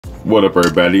What up,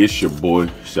 everybody? It's your boy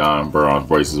Sean Brown's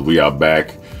Braces. We are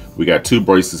back. We got two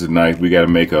braces tonight. We got to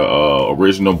make a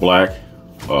original black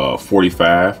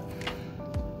 45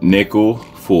 nickel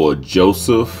for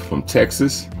Joseph from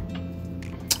Texas.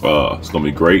 It's gonna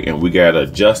be great. And we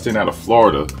got Justin out of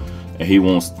Florida, and he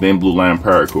wants Thin Blue Line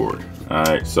Paracord. All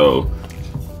right, so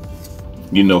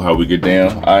you know how we get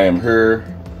down. I am here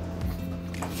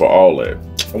for all that.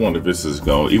 I wonder if this is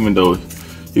going, even though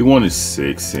he wanted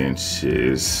 6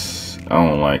 inches. I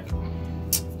don't like,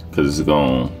 cause it's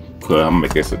gonna, I'm gonna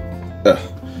make this a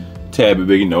tad bit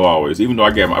big, you know, always. Even though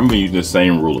I've been using the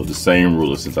same ruler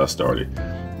since I started.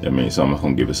 I mean, so I'm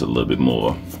gonna give us a little bit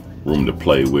more room to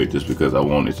play with, just because I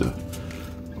want it to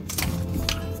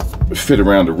fit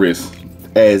around the wrist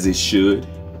as it should.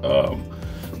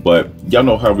 But y'all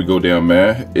know how we go down,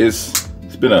 man. It's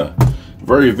been a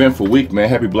very eventful week, man.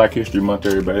 Happy Black History Month,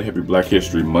 everybody. Happy Black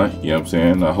History Month. You know what I'm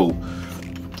saying? I hope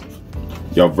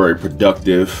y'all very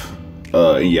productive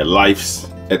in your lives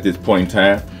at this point in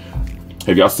time.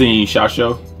 Have y'all seen SHOT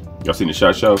Show? Y'all seen the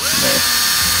SHOT Show? Man.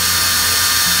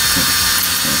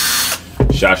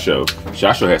 SHOT Show.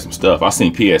 SHOT Show has some stuff. I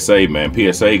seen PSA, man.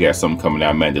 PSA got something coming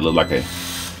out, man. They look like an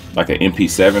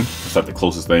MP7. It's like the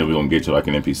closest thing we're gonna get to like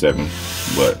an MP7,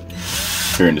 but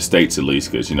here in the States at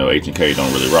least, because you know H&K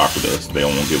don't really rock with us. They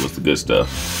don't want to give us the good stuff.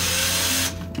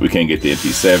 We can't get the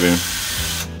MP7.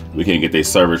 We can't get their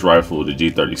service rifle, the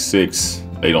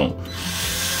G36. They don't,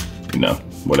 you know,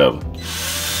 whatever.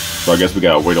 So I guess we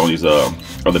gotta wait on these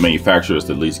other manufacturers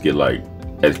to at least get like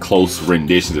as close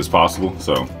renditions as possible.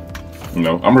 So, you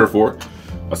know, I'm here for it.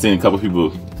 I've seen a couple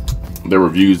people, their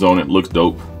reviews on it. Looks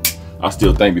dope. I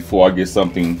still think before I get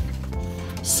something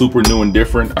super new and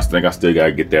different, I think I still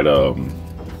gotta get that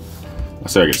I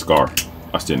still gotta get a SCAR.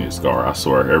 I still need a SCAR, I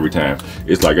swear. Every time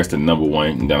it's like that's the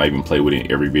 #1, and then I even play with it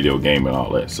in every video game and all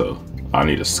that, so I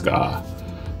need a SCAR.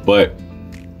 But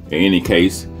in any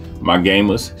case, my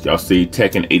gamers, y'all see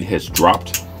Tekken 8 has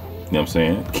dropped. You know what I'm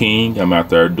saying? King, I'm out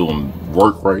there doing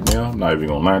work right now. I'm not even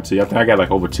gonna lie to you. I think I got like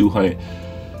over 200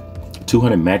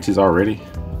 matches already.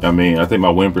 I mean, I think my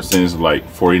win percentage is like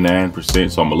 49%,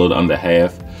 so I'm a little under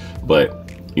half. But,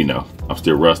 you know, I'm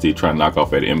still rusty, trying to knock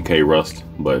off that MK rust.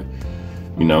 But,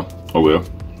 you know, oh well.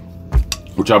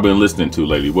 What y'all been listening to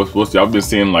lately? What's y'all been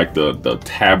seeing like the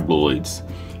tabloids?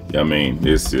 I mean,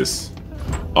 it's just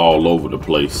all over the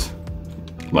place.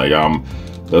 Like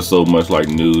there's so much like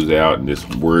news out and this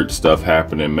weird stuff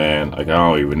happening, man. Like I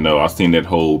don't even know. I seen that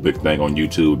whole big thing on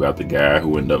YouTube about the guy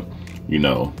who ended up, you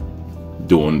know,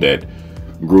 doing that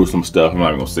gruesome stuff. I'm not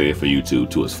even gonna say it for YouTube,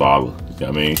 to his father. You know what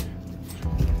I mean?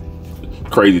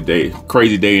 Crazy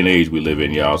day and age we live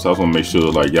in, y'all. So I just wanna make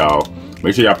sure like y'all,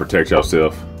 make sure y'all protect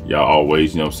yourself. Y'all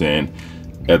always, you know what I'm saying,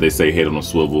 as they say, head on a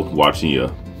swivel, watching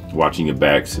your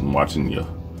backs and watch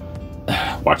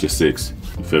your six.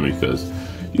 You feel me? Because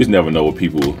you just never know what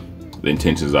the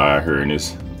intentions are out here in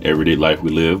this everyday life we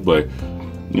live. But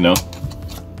you know,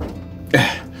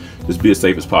 just be as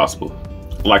safe as possible.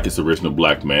 Like it's original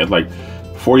black, man. Like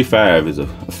 45 is a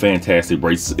fantastic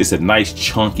bracelet. It's a nice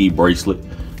chunky bracelet. You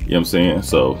know what I'm saying?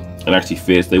 So it actually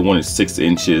fits. They wanted 6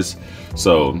 inches.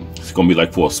 So it's gonna be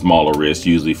like for a smaller wrist,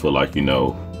 usually for like, you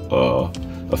know,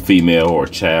 a female or a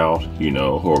child, you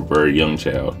know, or a very young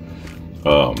child.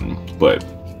 But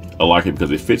I like it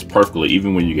because it fits perfectly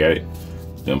even when you got it. You know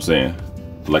what I'm saying?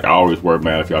 Like I always wear,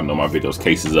 man, if y'all know my videos,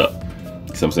 cases up. You know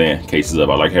what I'm saying? Cases up.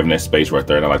 I like having that space right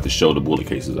there, and I like to show the bullet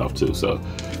cases off too. So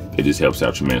it just helps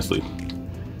out tremendously.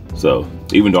 So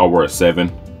even though I wear a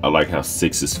 7, I like how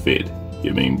 6s fit. You know what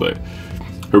I mean? But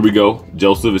here we go.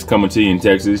 Joseph is coming to you in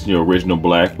Texas. Your original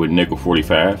black with nickel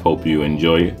 45. Hope you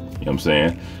enjoy it. You know what I'm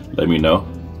saying? Let me know.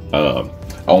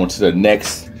 On to the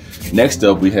next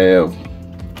up we have,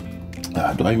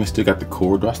 do I even still got the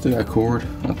cord? Do I still got cord?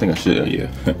 I think I should,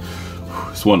 yeah.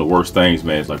 It's one of the worst things,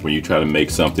 man. It's like when you try to make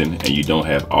something and you don't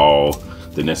have all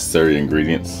the necessary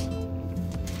ingredients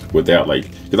without, like,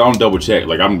 because I don't double check.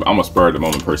 Like I'm a spur of the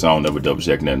moment person. I don't never double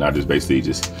check nothing. I just basically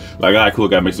just like, all right, cool,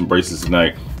 gotta make some bracelets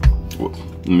tonight. Well,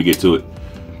 let me get to it.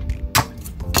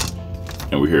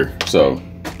 And we're here. So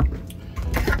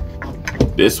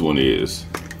this one is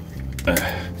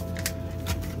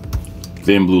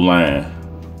Thin Blue Line.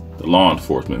 The law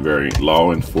enforcement,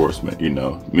 law enforcement, you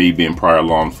know, me being prior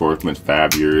law enforcement,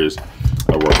 5 years.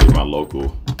 I worked with my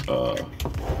local,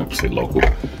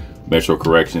 Metro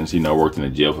Corrections. You know, I worked in the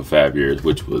jail for 5 years,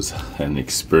 which was an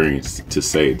experience to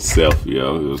say itself. You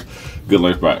know, it was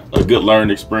a good learning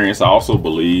experience. I also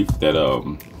believe that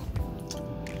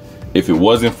if it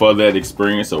wasn't for that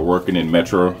experience of working in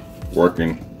Metro,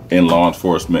 working in law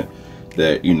enforcement,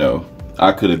 that, you know,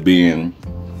 I could have been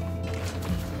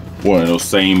one of those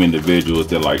same individuals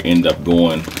that like end up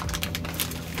going,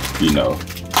 you know,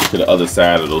 to the other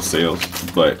side of those sales.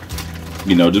 But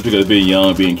you know, just because being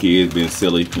young, being kids, being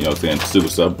silly, you know what I'm saying,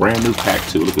 stupid stuff. Brand new pack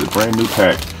too. Look at the brand new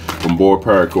pack from Board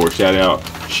Paracord. Shout out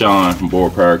Sean from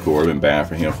Board Paracord. I've been buying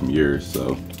from him for years.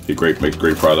 So he makes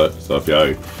great product. So if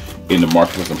y'all in the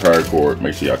market for some paracord,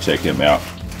 make sure y'all check him out.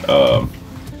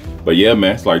 But yeah,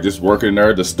 man, it's like just working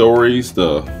there, the stories,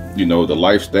 you know, the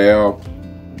lifestyle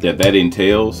that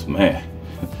entails, man.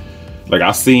 Like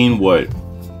I seen what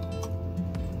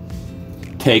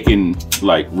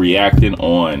reacting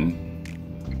on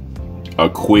a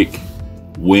quick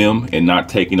whim and not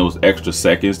taking those extra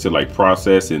seconds to like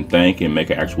process and think and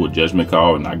make an actual judgment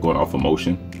call and not going off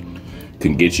emotion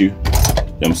can get you. You know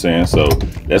what I'm saying? So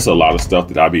that's a lot of stuff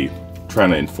that I be trying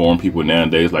to inform people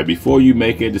nowadays. Like before you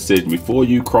make a decision, before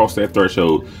you cross that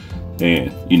threshold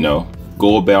and, you know,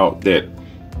 go about that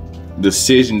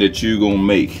decision that you're gonna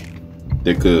make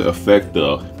that could affect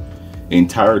the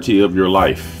entirety of your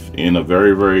life in a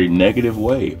very, very negative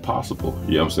way possible.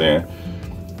 You know what I'm saying?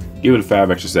 Give it 5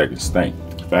 extra seconds. Think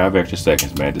 5 extra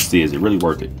seconds, man, to see, is it really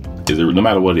worth it? Is it, no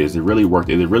matter what it is it really worth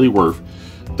it? Is it really worth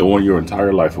throwing your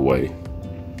entire life away? You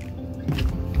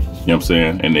know what I'm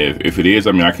saying? And if it is,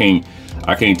 I mean, I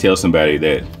can't tell somebody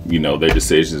that, you know, their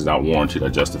decision is not warranted or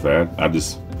justified. I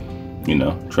just, you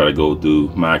know, try to go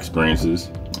through my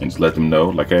experiences and just let them know,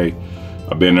 like, hey,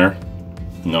 I've been there.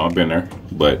 You know, I've been there,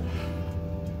 but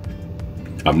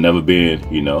I've never been,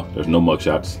 you know, there's no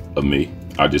mugshots of me.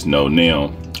 I just know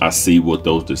now, I see what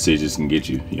those decisions can get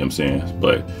you. You know what I'm saying?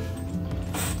 But,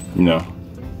 you know,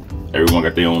 everyone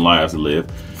got their own lives to live.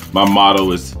 My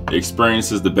motto is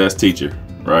experience is the best teacher,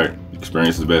 right?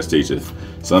 Experience is the best teacher.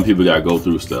 Some people gotta go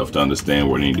through stuff to understand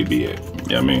where they need to be at. You know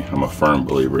what I mean? I'm a firm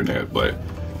believer in that, but,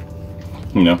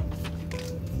 you know,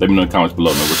 let me know in the comments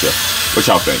below, man, what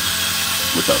y'all think?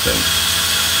 What y'all think?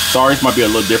 Sorry, this might be a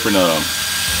little different,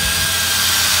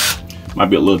 might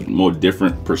be a little more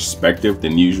different perspective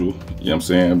than usual. You know what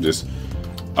I'm saying?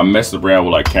 I'm messing around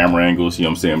with like camera angles. You know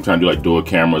what I'm saying? I'm trying to do like dual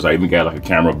cameras. I even got like a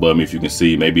camera above me, if you can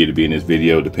see. Maybe it'll be in this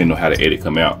video, depending on how the edit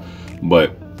come out.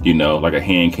 But, you know, like a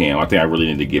hand cam. I think I really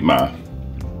need to get my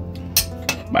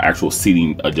actual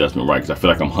seating adjustment right, because I feel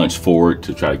like I'm hunched forward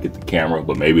to try to get the camera,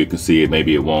 but maybe it can see it,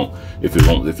 maybe it won't. If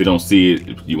it don't see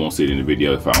it, you won't see it in the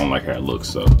video if I don't like how it looks.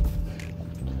 So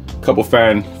couple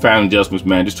fine adjustments,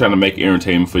 man. Just trying to make it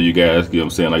entertainment for you guys. You know what I'm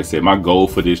saying? Like I said, my goal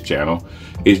for this channel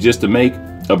is just to make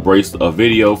a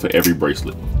video for every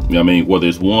bracelet. You know what I mean? Whether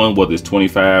it's 1, whether it's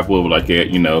 25, whatever like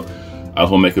that, you know, I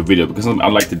just want to make a video because I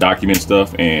like to document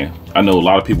stuff, and I know a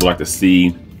lot of people like to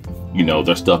see, you know,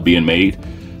 their stuff being made.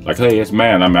 Like, hey, it's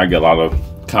man. I mean, I get a lot of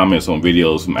comments on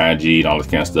videos from IG and all this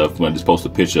kind of stuff when I just post a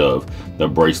picture of the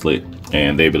bracelet,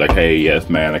 and they be like, hey, yes,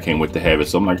 man, I can't wait to have it.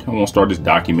 So I'm like, I want to start just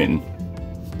documenting,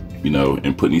 you know,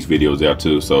 and putting these videos out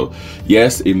too. So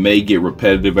yes, it may get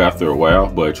repetitive after a while,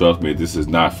 but trust me, this is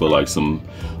not for like some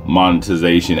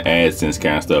monetization, AdSense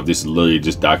kind of stuff. This is literally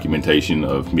just documentation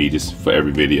of me, just for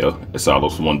every video. That's all I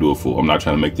just want to do it for. I'm not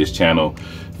trying to make this channel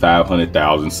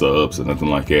 500,000 subs or nothing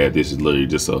like that. This is literally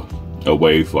just a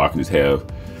way for I can just have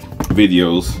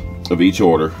videos of each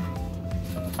order,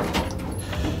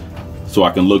 so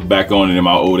I can look back on it in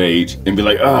my old age and be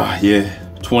like, ah, yeah,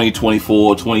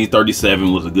 2024,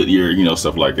 2037 was a good year, you know,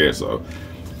 stuff like that. So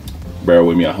bear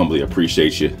with me, I humbly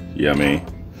appreciate you. You know what I mean?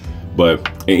 But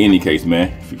in any case,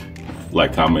 man, if you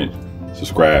like, comment,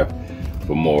 subscribe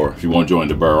for more. If you want to join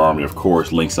the Bearer Army, of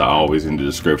course, links are always in the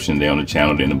description. They're on the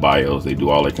channel, they're in the bios. They do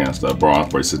all that kind of stuff.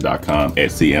 BearArmsBracelets.com,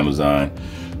 Etsy, Amazon,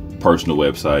 personal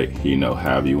website, you know,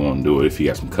 however you want to do it. If you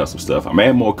got some custom stuff, I'm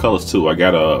adding more colors too. I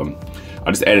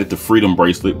just added the Freedom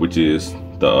bracelet, which is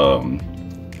the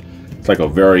it's like a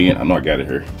variant. I know I got it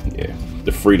here. Yeah,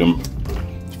 the Freedom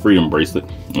bracelet.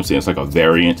 You know what I'm saying? It's like a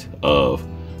variant of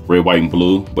red, white, and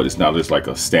blue, but it's not just like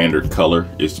a standard color.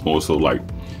 It's more so like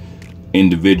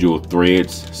individual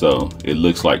threads, so it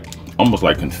looks like almost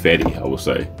like confetti, I would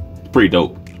say. It's pretty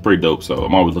dope. It's pretty dope. So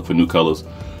I'm always looking for new colors.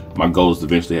 My goal is to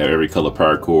eventually have every color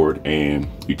paracord and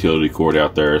utility cord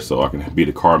out there, so I can be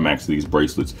the CarMax of these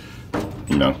bracelets.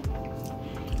 You know,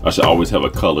 I should always have a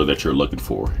color that you're looking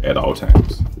for at all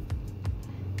times.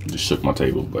 Just shook my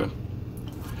table, but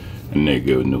and there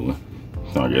you go, new one.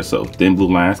 So I guess so. Thin Blue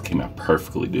Lines came out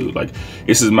perfectly, dude. Like,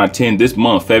 this is my this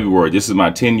month, February, this is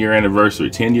my 10-year anniversary.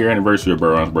 10-year anniversary of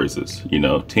BearArms Bracelets. You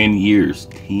know, 10 years.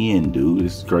 10, dude.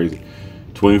 This is crazy.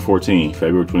 2014,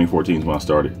 February 2014 is when I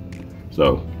started.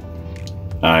 So,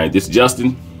 alright, this is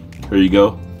Justin. Here you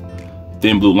go.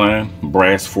 Thin Blue Line,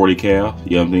 brass 40 cal.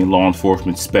 You know what I mean? Law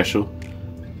enforcement special.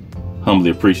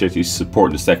 humbly appreciate you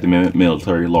supporting the Second Amendment,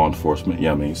 military, law enforcement. You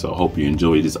know what I mean? So I hope you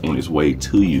enjoy this on its way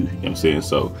to you. You know what I'm saying?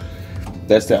 So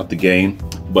that's out the game.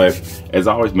 But as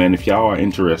always, man, if y'all are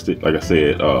interested, like I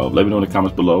said, let me know in the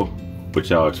comments below what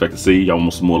y'all expect to see. Y'all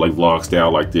want some more like vlog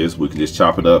style like this? We can just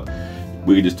chop it up.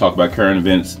 We can just talk about current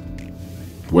events,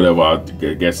 whatever I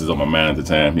guess is on my mind at the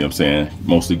time. You know what I'm saying?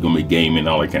 Mostly gonna be gaming,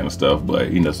 all that kind of stuff,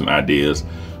 but you know, some ideas.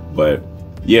 But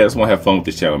yeah, I just want to have fun with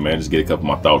this channel, man. Just get a couple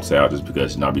of my thoughts out, just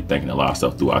because, you know, I be thinking a lot of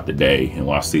stuff throughout the day, and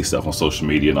when I see stuff on social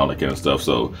media and all that kind of stuff.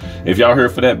 So if y'all here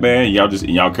for that, man,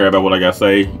 y'all care about what I gotta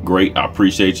say, great. I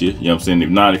appreciate you. You know what I'm saying? If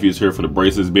not, if you're just here for the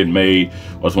bracelets being made,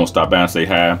 or just want to stop by and say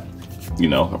hi, you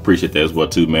know, I appreciate that as well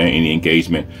too, man. Any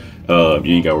engagement, you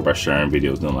ain't gotta worry about sharing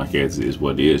videos, nothing like that. It is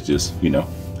what it is. Just, you know,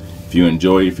 if you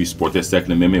enjoy, if you support that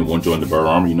Second Amendment and want to join the Bearer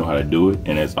Army, you know how to do it.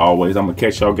 And as always, I'm gonna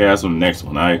catch y'all guys on the next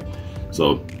one. All right.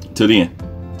 So till then,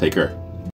 take care.